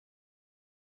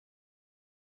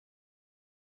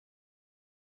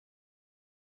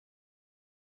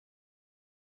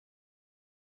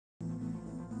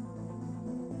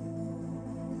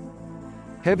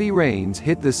Heavy rains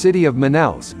hit the city of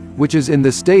Manaus, which is in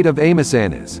the state of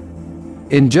Amosanas.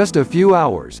 In just a few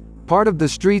hours, part of the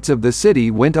streets of the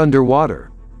city went underwater.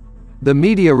 The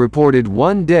media reported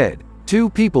 1 dead, 2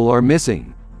 people are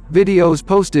missing. Videos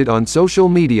posted on social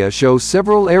media show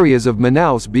several areas of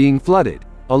Manaus being flooded,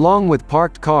 along with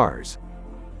parked cars.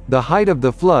 The height of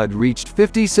the flood reached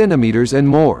 50 centimeters and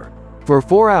more. For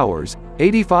 4 hours,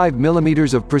 85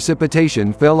 millimeters of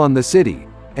precipitation fell on the city,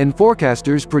 and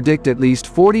forecasters predict at least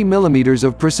 40 millimeters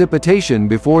of precipitation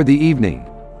before the evening.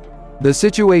 The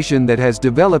situation that has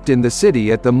developed in the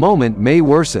city at the moment may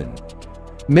worsen.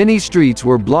 Many streets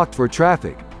were blocked for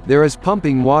traffic. There is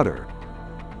pumping water.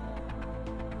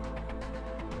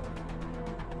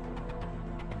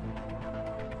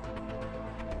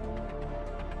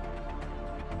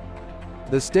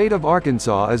 The state of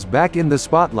Arkansas is back in the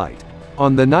spotlight.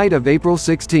 On the night of April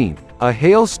 16, a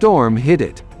hailstorm hit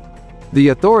it. The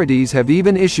authorities have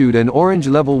even issued an orange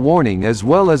level warning as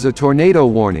well as a tornado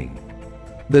warning.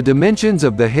 The dimensions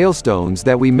of the hailstones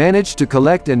that we managed to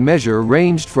collect and measure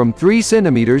ranged from 3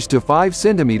 centimeters to 5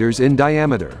 centimeters in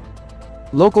diameter.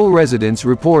 Local residents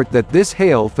report that this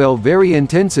hail fell very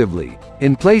intensively.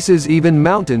 In places even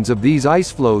mountains of these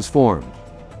ice flows formed.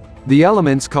 The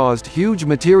elements caused huge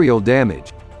material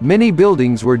damage. Many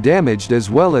buildings were damaged as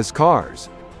well as cars.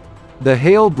 The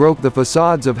hail broke the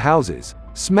facades of houses,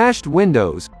 smashed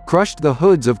windows, crushed the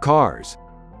hoods of cars.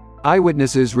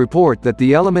 Eyewitnesses report that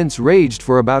the elements raged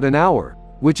for about an hour,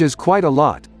 which is quite a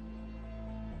lot.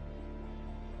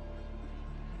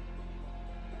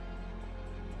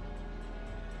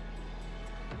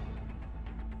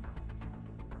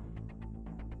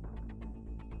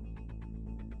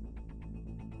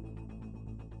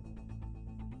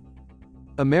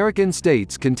 American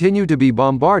states continue to be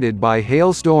bombarded by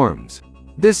hailstorms.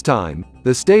 This time,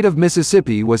 the state of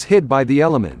Mississippi was hit by the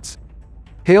elements.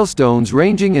 Hailstones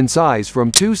ranging in size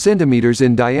from 2 centimeters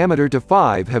in diameter to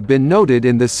 5 have been noted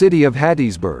in the city of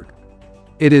Hattiesburg.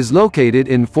 It is located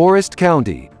in Forrest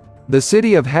County. The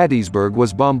city of Hattiesburg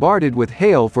was bombarded with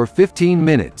hail for 15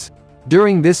 minutes.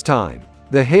 During this time,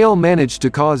 the hail managed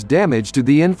to cause damage to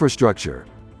the infrastructure.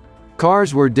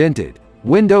 Cars were dented,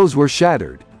 windows were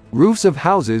shattered, roofs of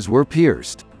houses were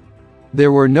pierced.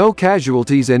 There were no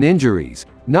casualties and injuries,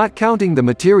 not counting the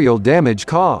material damage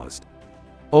caused.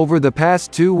 Over the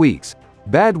past 2 weeks,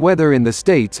 bad weather in the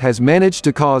states has managed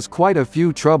to cause quite a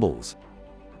few troubles.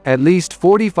 At least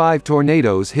 45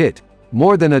 tornadoes hit,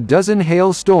 more than a dozen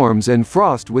hailstorms and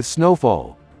frost with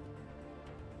snowfall.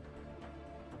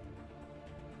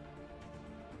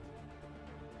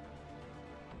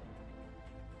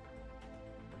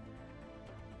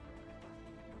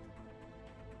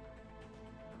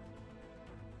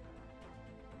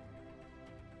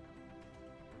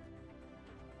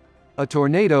 A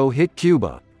tornado hit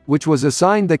Cuba, which was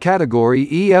assigned the category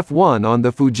EF1 on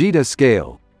the Fujita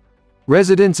scale.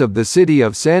 Residents of the city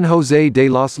of San Jose de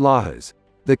las Lajas,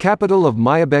 the capital of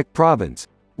Mayabec province,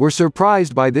 were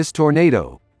surprised by this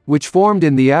tornado, which formed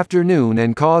in the afternoon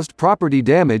and caused property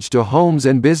damage to homes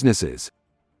and businesses.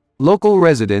 Local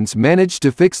residents managed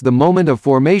to fix the moment of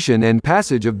formation and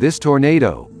passage of this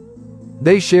tornado.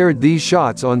 They shared these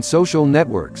shots on social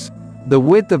networks. The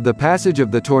width of the passage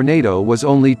of the tornado was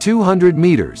only 200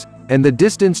 meters, and the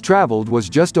distance traveled was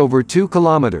just over 2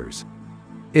 kilometers.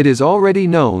 It is already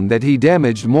known that he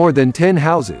damaged more than 10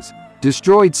 houses,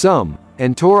 destroyed some,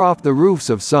 and tore off the roofs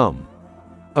of some.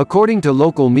 According to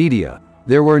local media,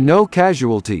 there were no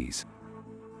casualties.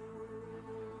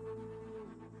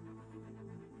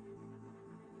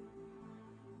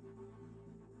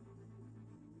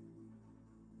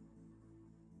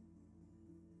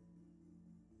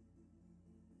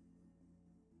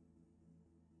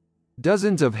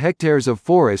 Dozens of hectares of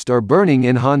forest are burning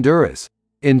in Honduras.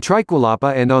 In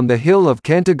Triquilapa and on the hill of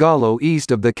Cantagallo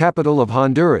east of the capital of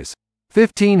Honduras,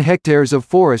 15 hectares of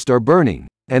forest are burning,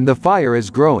 and the fire is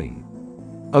growing.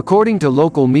 According to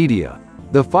local media,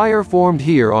 the fire formed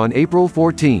here on April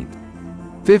 14.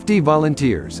 50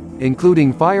 volunteers,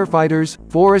 including firefighters,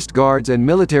 forest guards and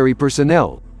military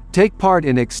personnel, take part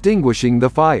in extinguishing the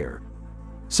fire.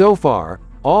 So far,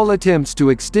 all attempts to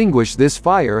extinguish this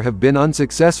fire have been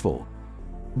unsuccessful.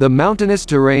 The mountainous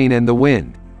terrain and the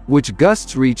wind, which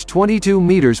gusts reach 22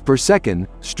 meters per second,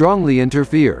 strongly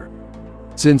interfere.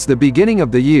 Since the beginning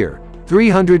of the year,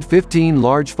 315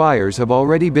 large fires have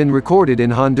already been recorded in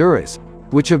Honduras,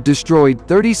 which have destroyed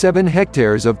 37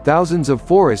 hectares of thousands of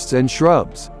forests and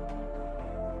shrubs.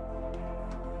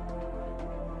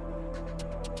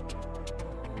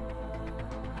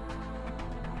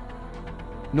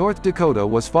 North Dakota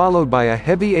was followed by a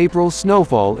heavy April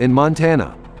snowfall in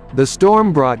Montana. The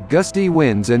storm brought gusty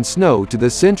winds and snow to the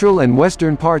central and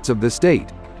western parts of the state,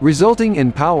 resulting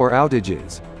in power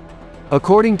outages.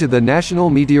 According to the National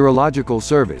Meteorological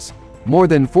Service, more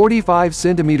than 45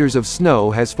 centimeters of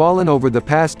snow has fallen over the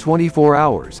past 24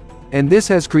 hours, and this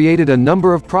has created a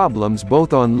number of problems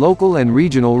both on local and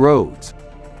regional roads.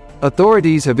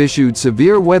 Authorities have issued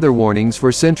severe weather warnings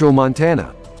for central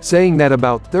Montana, saying that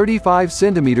about 35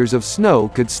 centimeters of snow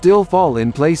could still fall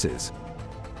in places.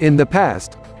 In the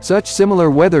past, such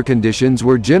similar weather conditions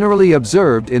were generally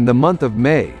observed in the month of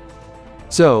May.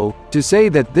 So, to say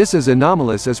that this is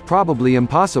anomalous is probably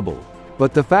impossible,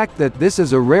 but the fact that this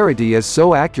is a rarity is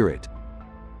so accurate.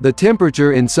 The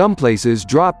temperature in some places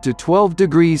dropped to 12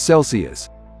 degrees Celsius.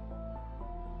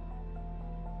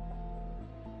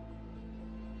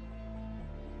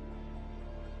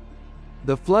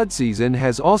 The flood season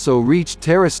has also reached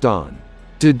Hailstones.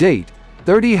 To date,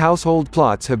 30 household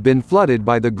plots have been flooded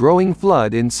by the growing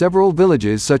flood in several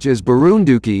villages such as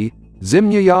Burunduki,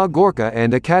 Zimnyaya Gorka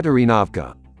and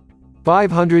Ekaterinivka.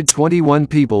 521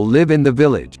 people live in the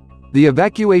village. The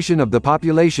evacuation of the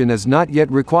population is not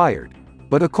yet required,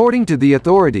 but according to the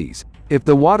authorities, if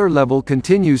the water level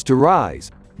continues to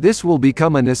rise, this will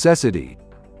become a necessity.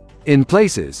 In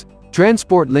places,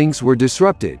 transport links were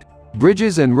disrupted,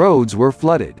 bridges and roads were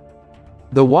flooded.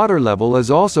 The water level is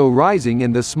also rising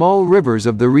in the small rivers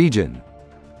of the region.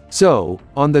 So,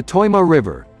 on the Toima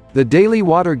River, the daily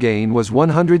water gain was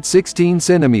 116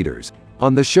 centimeters,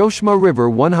 on the Shoshma River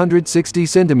 160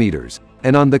 centimeters,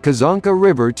 and on the Kazanka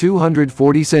River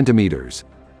 240 centimeters.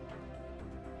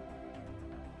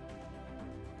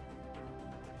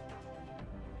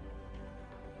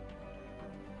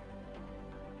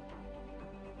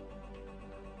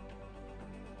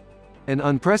 An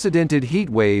unprecedented heat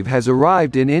wave has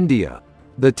arrived in India.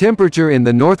 The temperature in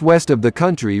the northwest of the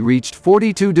country reached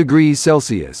 42 degrees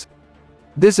Celsius.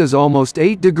 This is almost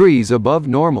 8 degrees above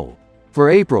normal. For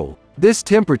April, this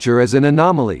temperature is an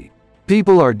anomaly.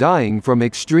 People are dying from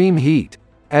extreme heat.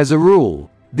 As a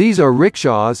rule, these are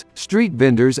rickshaws, street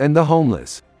vendors and the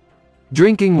homeless.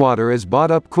 Drinking water is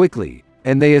bought up quickly,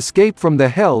 and they escape from the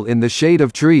hell in the shade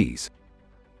of trees.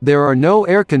 There are no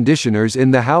air conditioners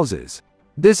in the houses.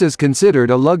 This is considered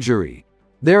a luxury.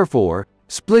 Therefore,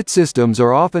 split systems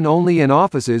are often only in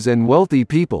offices and wealthy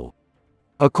people.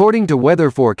 According to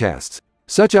weather forecasts,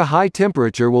 such a high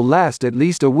temperature will last at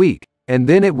least a week, and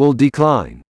then it will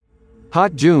decline.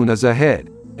 Hot June is ahead,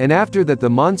 and after that the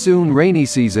monsoon rainy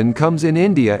season comes in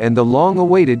India and the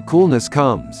long-awaited coolness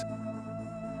comes.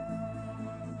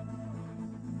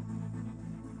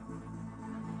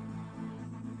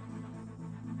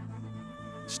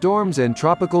 Storms and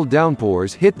tropical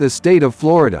downpours hit the state of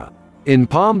Florida. In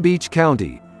Palm Beach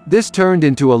County, this turned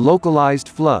into a localized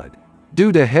flood.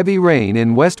 Due to heavy rain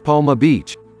in West Palm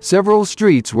Beach, several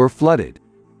streets were flooded.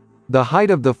 The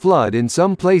height of the flood in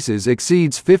some places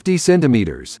exceeds 50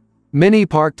 centimeters. Many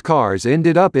parked cars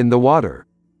ended up in the water.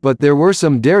 But there were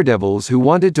some daredevils who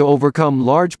wanted to overcome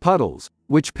large puddles,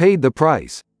 which paid the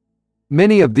price.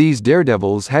 Many of these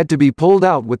daredevils had to be pulled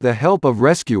out with the help of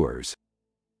rescuers.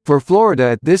 For Florida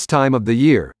at this time of the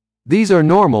year, these are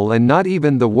normal and not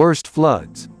even the worst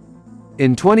floods.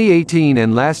 In 2018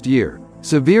 and last year,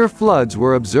 severe floods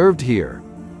were observed here.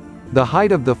 The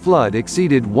height of the flood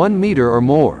exceeded 1 meter or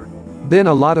more. Then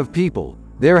a lot of people,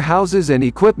 their houses and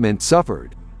equipment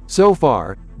suffered. So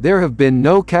far, there have been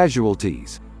no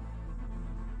casualties.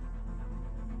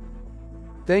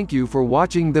 Thank you for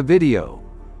watching the video.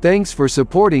 Thanks for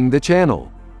supporting the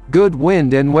channel. Good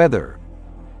wind and weather.